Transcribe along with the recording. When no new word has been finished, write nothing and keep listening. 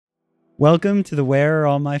Welcome to the Where Are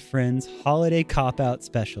All My Friends Holiday Cop-Out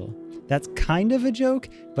Special. That's kind of a joke,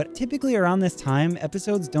 but typically around this time,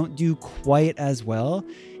 episodes don't do quite as well.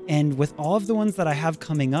 And with all of the ones that I have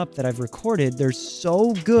coming up that I've recorded, they're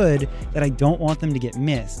so good that I don't want them to get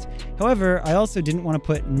missed. However, I also didn't want to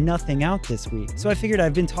put nothing out this week. So I figured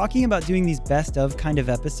I've been talking about doing these best of kind of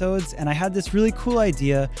episodes, and I had this really cool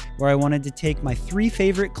idea where I wanted to take my 3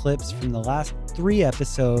 favorite clips from the last 3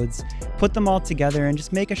 episodes, put them all together, and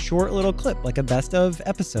just make a short little clip, like a best of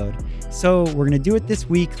episode. So we're going to do it this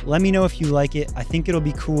week. Let me know if you like it. I think it'll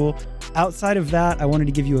be cool. Outside of that, I wanted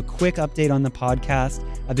to give you a quick update on the podcast.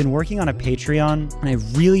 I've been working on a Patreon, and I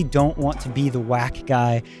really don't want to be the whack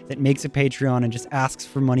guy that makes a Patreon and just asks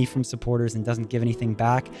for money from supporters and doesn't give anything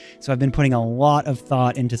back. So I've been putting a lot of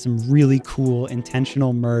thought into some really cool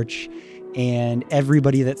intentional merch, and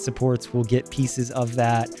everybody that supports will get pieces of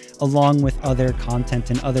that along with other content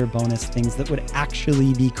and other bonus things that would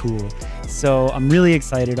actually be cool. So I'm really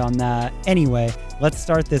excited on that. Anyway, let's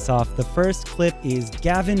start this off. The first clip is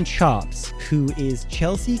Gavin Chops, who is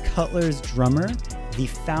Chelsea Cutler's drummer, the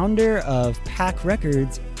founder of Pack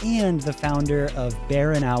Records, and the founder of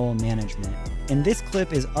Bear and Owl Management. And this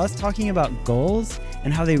clip is us talking about goals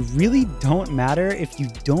and how they really don't matter if you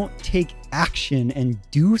don't take action and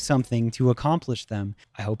do something to accomplish them.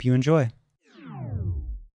 I hope you enjoy.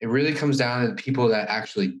 It really comes down to the people that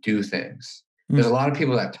actually do things. There's a lot of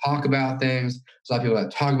people that talk about things. There's a lot of people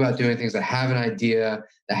that talk about doing things, that have an idea,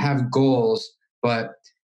 that have goals, but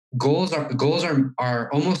goals are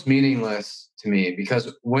almost meaningless to me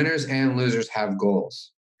because winners and losers have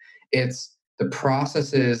goals. It's the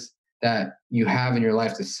processes that you have in your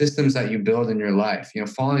life, the systems that you build in your life.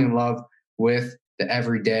 Falling in love with the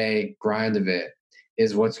everyday grind of it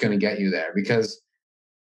is what's going to get you there. Because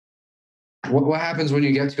what happens when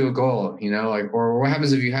you get to a goal, or what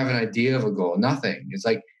happens if you have an idea of a goal? Nothing. It's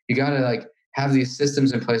like you got to have these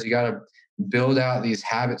systems in place. You got to build out these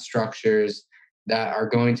habit structures that are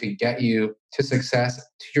going to get you to success,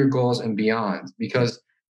 to your goals and beyond. Because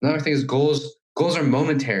another thing is goals are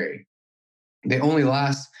momentary. They only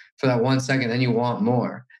last for that 1 second, then you want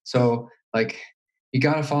more. So you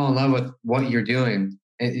got to fall in love with what you're doing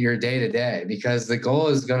your day to day, because the goal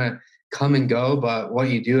is going to come and go, but what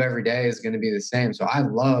you do every day is going to be the same. So I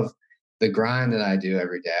love the grind that I do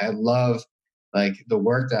every day. I love the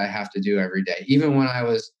work that I have to do every day. Even when I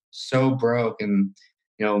was so broke and,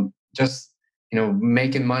 just,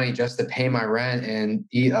 making money just to pay my rent and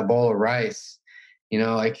eat a bowl of rice,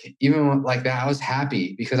 even like that, I was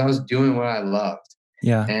happy because I was doing what I loved.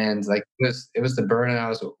 Yeah. And it was the burden I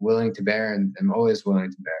was willing to bear, and I'm always willing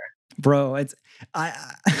to bear. Bro,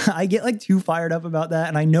 I get too fired up about that,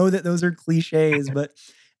 and I know that those are cliches, but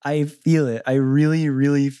I feel it. I really,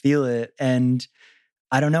 really feel it. And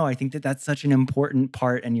I don't know. I think that that's such an important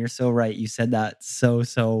part, and you're so right. You said that so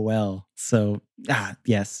well. So,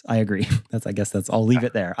 yes, I agree. I'll leave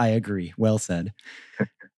it there. I agree. Well said.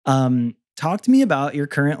 Talk to me about your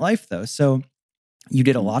current life, though. So you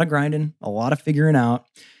did a lot of grinding, a lot of figuring out.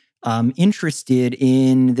 I'm interested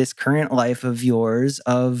in this current life of yours,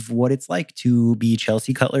 of what it's like to be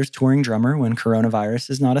Chelsea Cutler's touring drummer when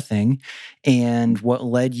coronavirus is not a thing, and what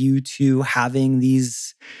led you to having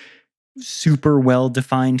these super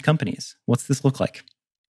well-defined companies. What's this look like?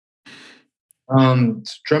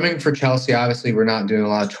 Drumming for Chelsea, obviously we're not doing a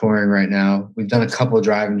lot of touring right now. We've done a couple of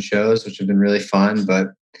driving shows, which have been really fun, but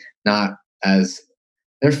not as...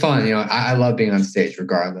 They're fun. I love being on stage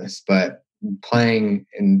regardless, but playing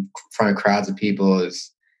in front of crowds of people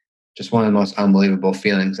is just one of the most unbelievable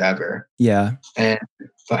feelings ever. Yeah.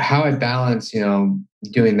 But how I balance,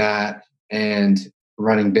 doing that and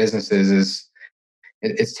running businesses is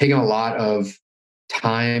it's taken a lot of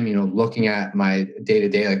time, looking at my day to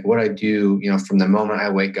day, like what I do, from the moment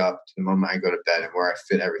I wake up to the moment I go to bed and where I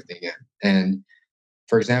fit everything in. And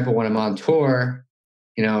for example, when I'm on tour,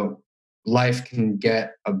 life can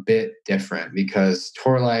get a bit different because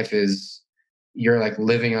tour life is, you're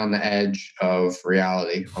living on the edge of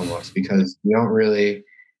reality almost, because you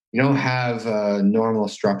don't have a normal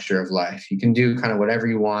structure of life. You can do kind of whatever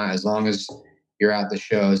you want as long as you're at the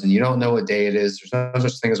shows, and you don't know what day it is. There's no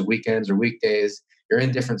such thing as weekends or weekdays. You're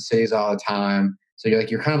in different cities all the time. So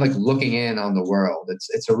you're kind of looking in on the world.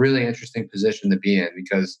 It's a really interesting position to be in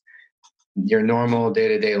because your normal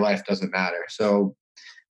day-to-day life doesn't matter. So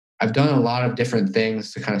I've done a lot of different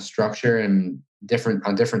things to kind of structure, and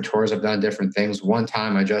on different tours, I've done different things. One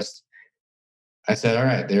time I said, all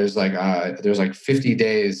right, there's 50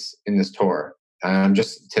 days in this tour.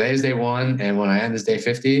 Today's day 1. And when I end is day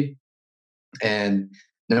 50. And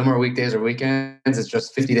no more weekdays or weekends. It's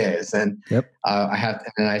just 50 days. And Yep.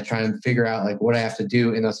 I try and figure out like what I have to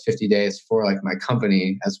do in those 50 days for like my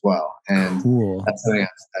company as well. And Cool. that's something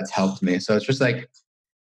that's helped me. So it's just like,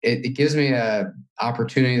 it gives me a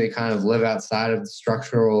opportunity to kind of live outside of the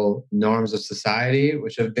structural norms of society,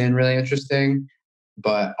 which have been really interesting,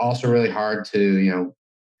 but also really hard to,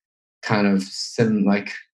 kind of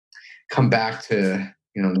come back to,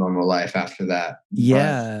 normal life after that.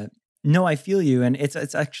 Yeah. No, I feel you. And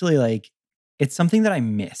it's actually like, it's something that I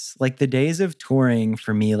miss. Like the days of touring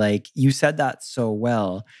for me, like you said that so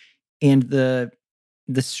well. And the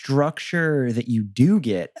structure that you do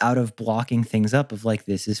get out of blocking things up of like,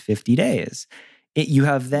 this is 50 days. You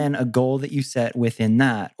have then a goal that you set within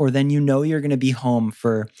that, or then you're going to be home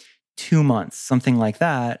for 2 months, something like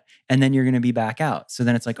that. And then you're going to be back out. So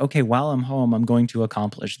then it's like, okay, while I'm home, I'm going to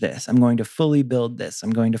accomplish this. I'm going to fully build this.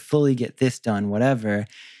 I'm going to fully get this done, whatever.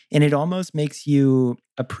 And it almost makes you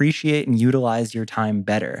appreciate and utilize your time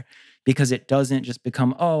better because it doesn't just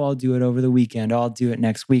become, oh, I'll do it over the weekend. I'll do it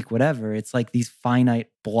next week, whatever. It's like these finite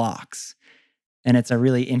blocks. And it's a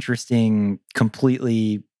really interesting,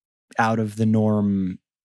 completely out of the norm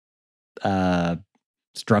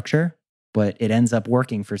structure, but it ends up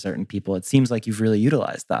working for certain people. It seems like you've really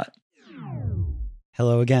utilized that.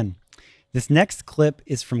 Hello again. This next clip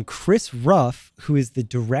is from Chris Ruff, who is the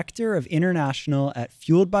director of international at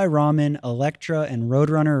Fueled by Ramen, Elektra, and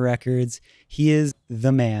Roadrunner Records. He is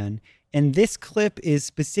the man. And this clip is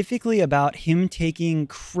specifically about him taking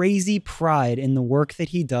crazy pride in the work that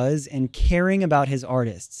he does and caring about his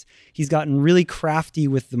artists. He's gotten really crafty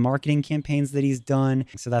with the marketing campaigns that he's done.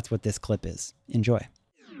 So that's what this clip is. Enjoy.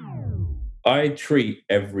 I treat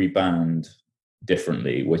every band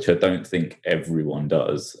differently, which I don't think everyone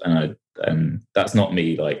does. And that's not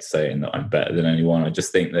me like saying that I'm better than anyone. I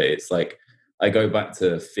just think that it's like, I go back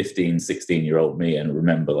to 15, 16-year-old me and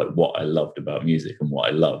remember like what I loved about music and what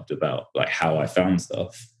I loved about like how I found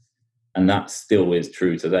stuff. And that still is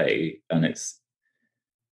true today. And it's,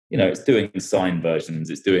 it's doing signed versions.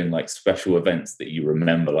 It's doing like special events that you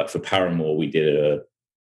remember. Like for Paramore, we did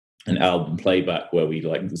an album playback where we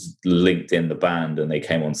like linked in the band and they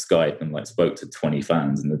came on Skype and like spoke to 20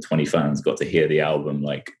 fans, and the 20 fans got to hear the album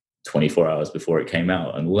like 24 hours before it came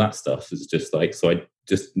out, and all that stuff is just like, so I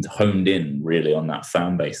just honed in really on that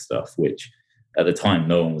fan base stuff, which at the time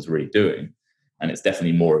no one was really doing, and it's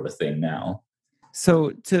definitely more of a thing now.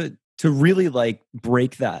 So to really like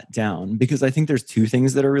break that down, because I think there's two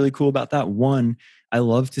things that are really cool about that. One, I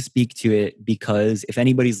love to speak to it because if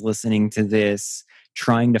anybody's listening to this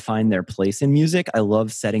trying to find their place in music, I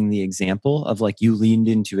love setting the example of like you leaned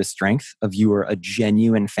into a strength of you were a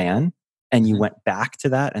genuine fan and you went back to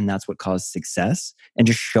that, and that's what caused success, and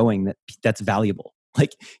just showing that that's valuable.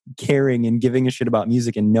 Like caring and giving a shit about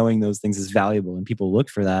music and knowing those things is valuable, and people look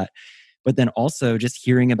for that. But then also just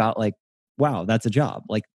hearing about like, wow, that's a job.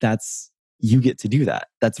 Like you get to do that.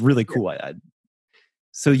 That's really cool.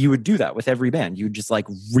 So you would do that with every band. You would just like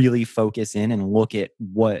really focus in and look at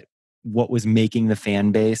what was making the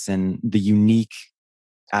fan base and the unique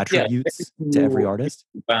attributes to every artist.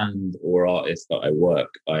 Band or artist that I work,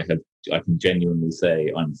 I can genuinely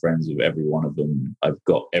say I'm friends with every one of them. I've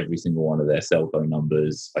got every single one of their cell phone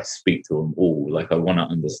numbers. I speak to them all. Like I want to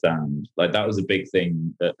understand. Like that was a big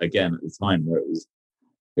thing again at the time, where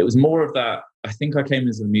it was more of that. I think I came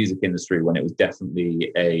into the music industry when it was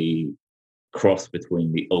definitely a cross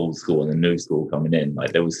between the old school and the new school coming in.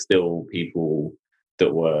 Like there was still people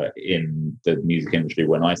that were in the music industry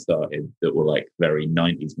when I started that were like very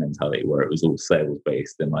 90s mentality, where it was all sales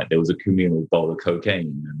based, and like there was a communal bowl of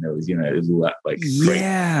cocaine, and there was it was all that like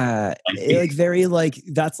like very like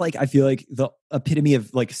that's like I feel like the epitome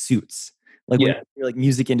of like Suits. Like when you're like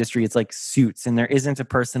music industry, it's like Suits, and there isn't a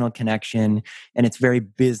personal connection, and it's very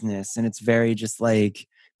business, and it's very just like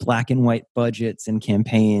black and white budgets and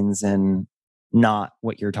campaigns, and not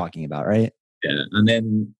what you're talking about, right? Yeah, and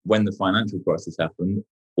then when the financial crisis happened,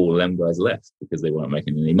 all them guys left because they weren't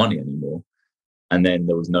making any money anymore. And then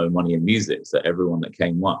there was no money in music, so everyone that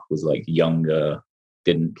came up was like younger,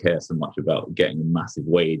 didn't care so much about getting a massive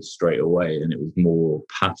wage straight away, and it was more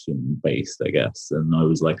passion based, I guess. And I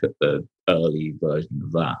was like at the early version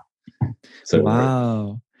of that. So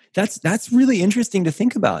wow, that's really interesting to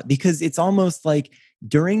think about, because it's almost like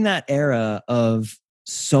during that era of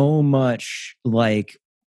so much like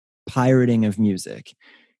pirating of music,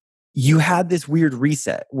 you had this weird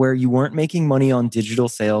reset where you weren't making money on digital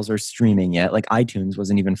sales or streaming yet. Like iTunes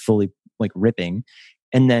wasn't even fully like ripping.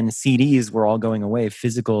 And then CDs were all going away.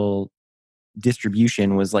 Physical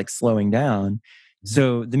distribution was like slowing down.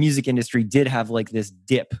 So the music industry did have like this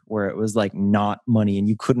dip where it was like not money and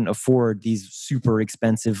you couldn't afford these super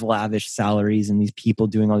expensive, lavish salaries and these people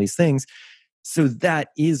doing all these things. So that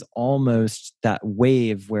is almost that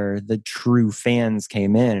wave where the true fans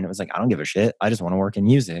came in and it was like, I don't give a shit. I just want to work in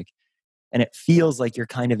music. And it feels like you're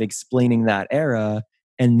kind of explaining that era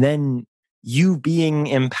and then you being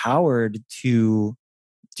empowered to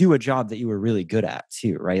do a job that you were really good at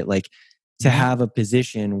too, right? Like to have a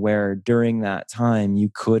position where during that time you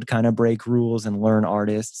could kind of break rules and learn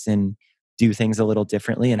artists and do things a little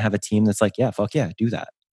differently and have a team that's like, yeah, fuck yeah, do that.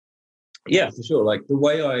 Yeah, for sure. Like the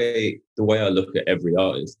way I look at every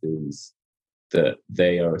artist is that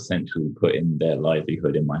they are essentially putting their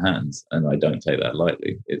livelihood in my hands, and I don't take that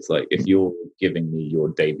lightly. It's like if you're giving me your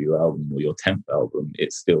debut album or your 10th album,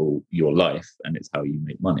 it's still your life and it's how you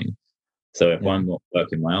make money. So if I'm not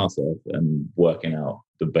working my ass off and working out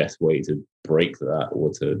the best way to break that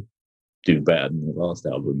or to do better than the last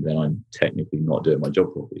album, then I'm technically not doing my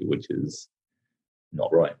job properly, which is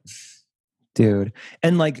not right. Dude.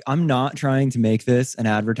 And like, I'm not trying to make this an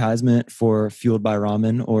advertisement for Fueled by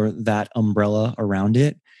Ramen or that umbrella around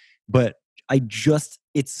it, but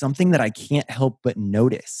it's something that I can't help but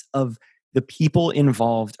notice of the people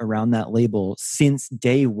involved around that label since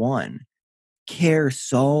day one care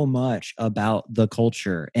so much about the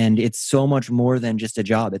culture. And it's so much more than just a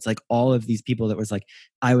job. It's like all of these people that was like,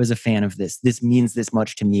 I was a fan of this. This means this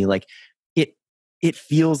much to me. Like it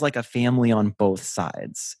feels like a family on both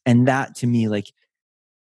sides. And that to me, like,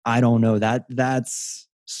 I don't know, that's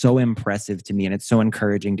so impressive to me. And it's so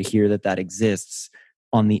encouraging to hear that exists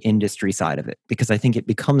on the industry side of it, because I think it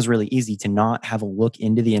becomes really easy to not have a look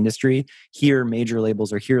into the industry, hear major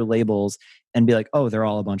labels or hear labels and be like, oh, they're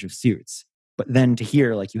all a bunch of suits. But then to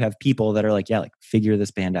hear like you have people that are like, yeah, like figure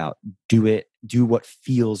this band out, do it, do what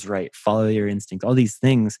feels right, follow your instinct, all these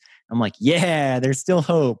things. I'm like, yeah, there's still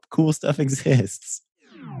hope. Cool stuff exists.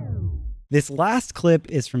 This last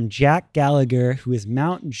clip is from Jack Gallagher, who is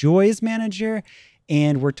Mount Joy's manager.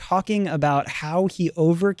 And we're talking about how he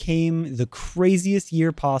overcame the craziest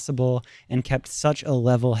year possible and kept such a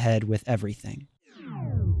level head with everything.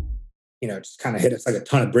 You know, just kind of hit us like a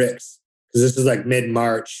ton of bricks because this is like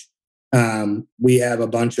mid-March. We have a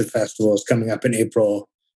bunch of festivals coming up in April,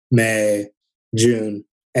 May, June,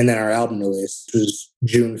 and then our album release, which was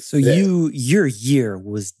June 5th. So your year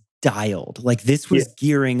was dialed. Like this was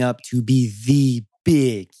gearing up to be the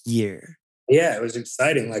big year. Yeah, it was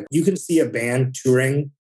exciting. Like you can see a band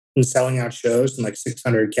touring and selling out shows in like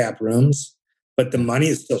 600 cap rooms, but the money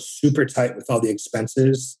is still super tight with all the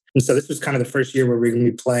expenses. And so this was kind of the first year where we're going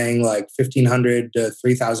to be playing like 1,500 to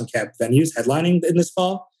 3,000 cap venues, headlining in this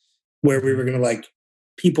fall, where we were going to like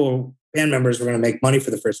band members were going to make money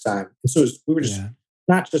for the first time. And so we were just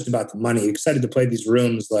not just about the money, excited to play these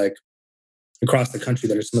rooms like across the country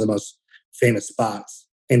that are some of the most famous spots.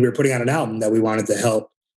 And we were putting out an album that we wanted to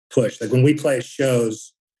help push. Like when we play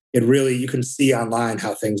shows, it really, you can see online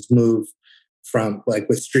how things move from like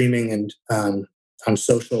with streaming and on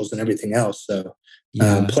socials and everything else. So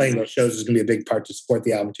playing those shows is going to be a big part to support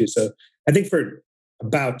the album too. So I think for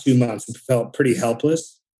about 2 months, we felt pretty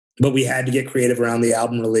helpless, but we had to get creative around the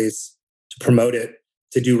album release to promote it,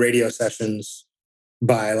 to do radio sessions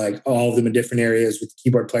by like all of them in different areas, with the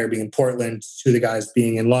keyboard player being in Portland, two of the guys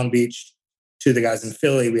being in Long Beach, two of the guys in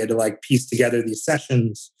Philly. We had to like piece together these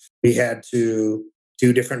sessions. We had to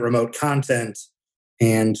do different remote content.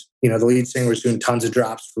 And, you know, the lead singer was doing tons of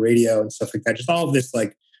drops for radio and stuff like that. Just all of this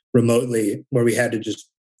like remotely, where we had to just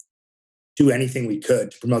do anything we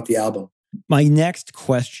could to promote the album. My next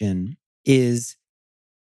question is,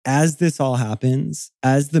 as this all happens,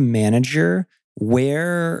 as the manager,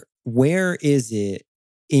 where is it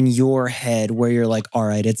in your head where you're like, all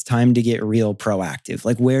right, it's time to get real proactive?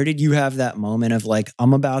 Like, where did you have that moment of like,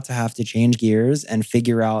 I'm about to have to change gears and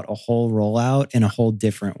figure out a whole rollout in a whole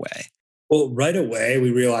different way? Well, right away, we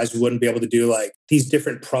realized we wouldn't be able to do like these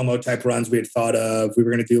different promo type runs we had thought of. We were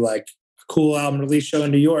going to do like a cool album release show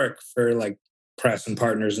in New York for like press and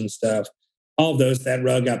partners and stuff. All of those, that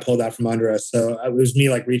rug got pulled out from under us. So it was me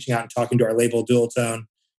like reaching out and talking to our label Dual Tone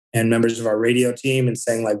and members of our radio team and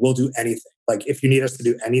saying like, we'll do anything. Like if you need us to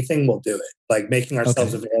do anything, we'll do it. Like making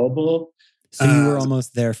ourselves available. So you were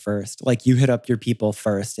almost there first. Like you hit up your people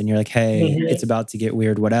first and you're like, hey, it's about to get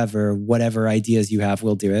weird, whatever ideas you have,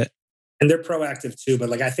 we'll do it. And they're proactive too. But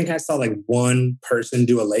like, I think I saw like one person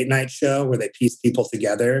do a late night show where they pieced people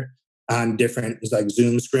together on different like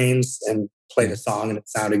Zoom screens and played a song, and it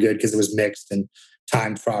sounded good because it was mixed and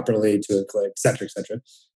timed properly to a click, et cetera, et cetera.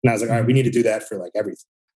 And I was like, all right, we need to do that for like everything.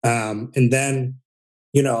 And then,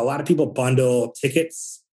 you know, a lot of people bundle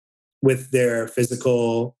tickets with their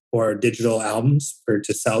physical or digital albums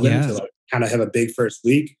to sell them to like kind of have a big first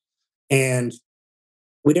week. And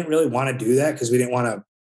we didn't really want to do that because we didn't want to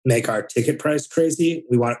make our ticket price crazy.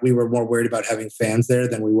 We were more worried about having fans there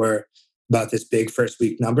than we were about this big first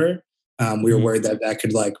week number. We were worried that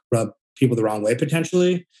could like rub people the wrong way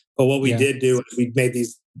potentially. But what we did do is we made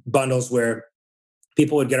these bundles where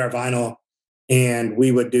people would get our vinyl and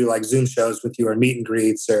we would do like Zoom shows with you or meet and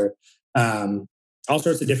greets or all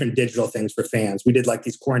sorts of different digital things for fans. We did like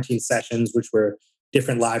these quarantine sessions, which were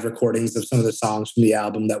different live recordings of some of the songs from the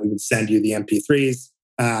album that we would send you the MP3s.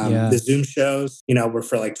 The Zoom shows, were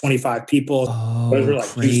for like 25 people. Those were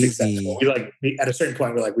like huge successful. At a certain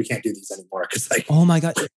point, we're like, we can't do these anymore because like, oh my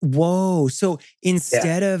god, whoa! So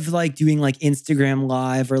instead of like doing like Instagram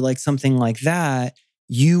Live or like something like that,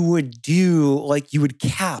 you would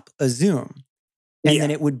cap a Zoom, and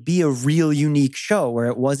then it would be a real unique show where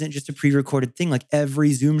it wasn't just a pre-recorded thing. Like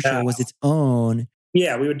every Zoom show was its own.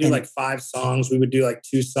 Yeah, we would do like 5 songs. We would do like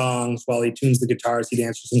 2 songs while he tunes the guitars. He'd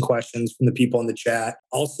answer some questions from the people in the chat.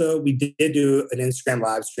 Also, we did do an Instagram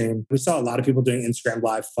live stream. We saw a lot of people doing Instagram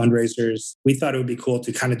live fundraisers. We thought it would be cool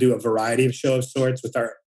to kind of do a variety of show of sorts with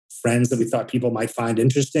our friends that we thought people might find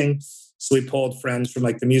interesting. So we pulled friends from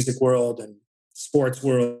like the music world and sports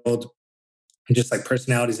world and just like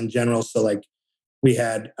personalities in general. So like we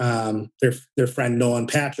had their friend Nolan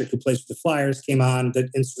Patrick, who plays with the Flyers, came on the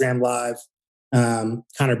Instagram live.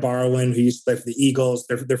 Connor Barwin, who used to play for the Eagles.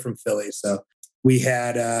 They're from Philly. So we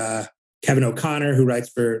had Kevin O'Connor, who writes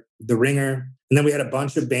for The Ringer. And then we had a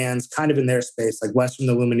bunch of bands kind of in their space, like West from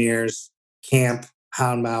the Lumineers, Camp,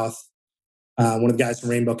 Houndmouth, one of the guys from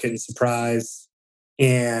Rainbow Kitten Surprise,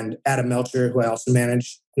 and Adam Melcher, who I also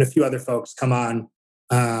manage, and a few other folks come on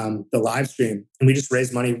the live stream. And we just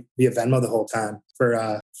raised money via Venmo the whole time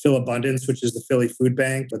for Phil Abundance, which is the Philly Food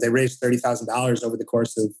Bank. But they raised $30,000 over the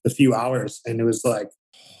course of a few hours. And it was like,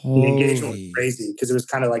 the engagement was crazy because it was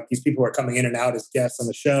kind of like these people were coming in and out as guests on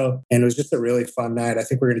the show. And it was just a really fun night. I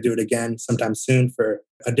think we're going to do it again sometime soon for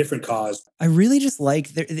a different cause. I really just like,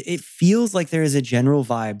 it feels like there is a general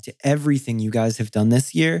vibe to everything you guys have done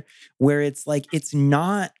this year, where it's like, it's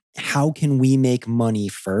not how can we make money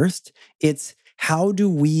first? It's how do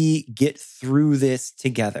we get through this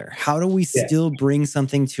together? How do we still bring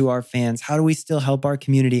something to our fans? How do we still help our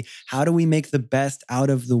community? How do we make the best out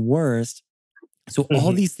of the worst? So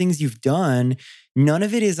all these things you've done, none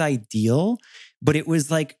of it is ideal, but it was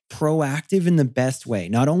like proactive in the best way.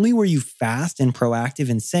 Not only were you fast and proactive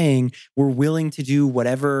in saying we're willing to do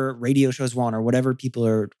whatever radio shows want or whatever people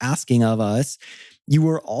are asking of us, you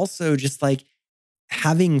were also just like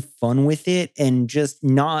having fun with it and just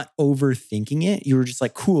not overthinking it. You were just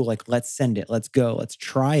like, cool, like let's send it, let's go, let's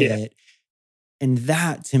try it. And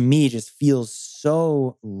that to me just feels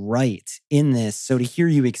so right in this. So to hear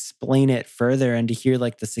you explain it further and to hear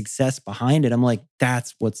like the success behind it, I'm like,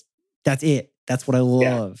 that's it. That's what I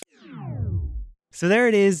love. So there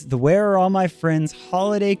it is, the Where Are All My Friends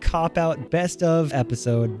Holiday Cop-Out Best Of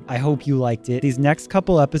episode. I hope you liked it. These next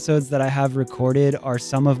couple episodes that I have recorded are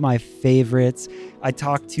some of my favorites. I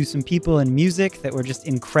talked to some people in music that were just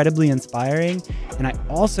incredibly inspiring. And I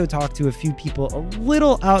also talked to a few people a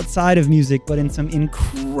little outside of music, but in some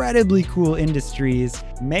incredibly cool industries.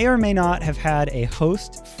 May or may not have had a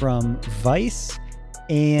host from Vice,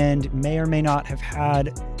 and may or may not have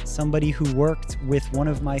had somebody who worked with one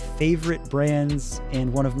of my favorite brands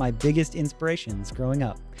and one of my biggest inspirations growing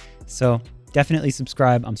up. So definitely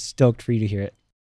subscribe. I'm stoked for you to hear it.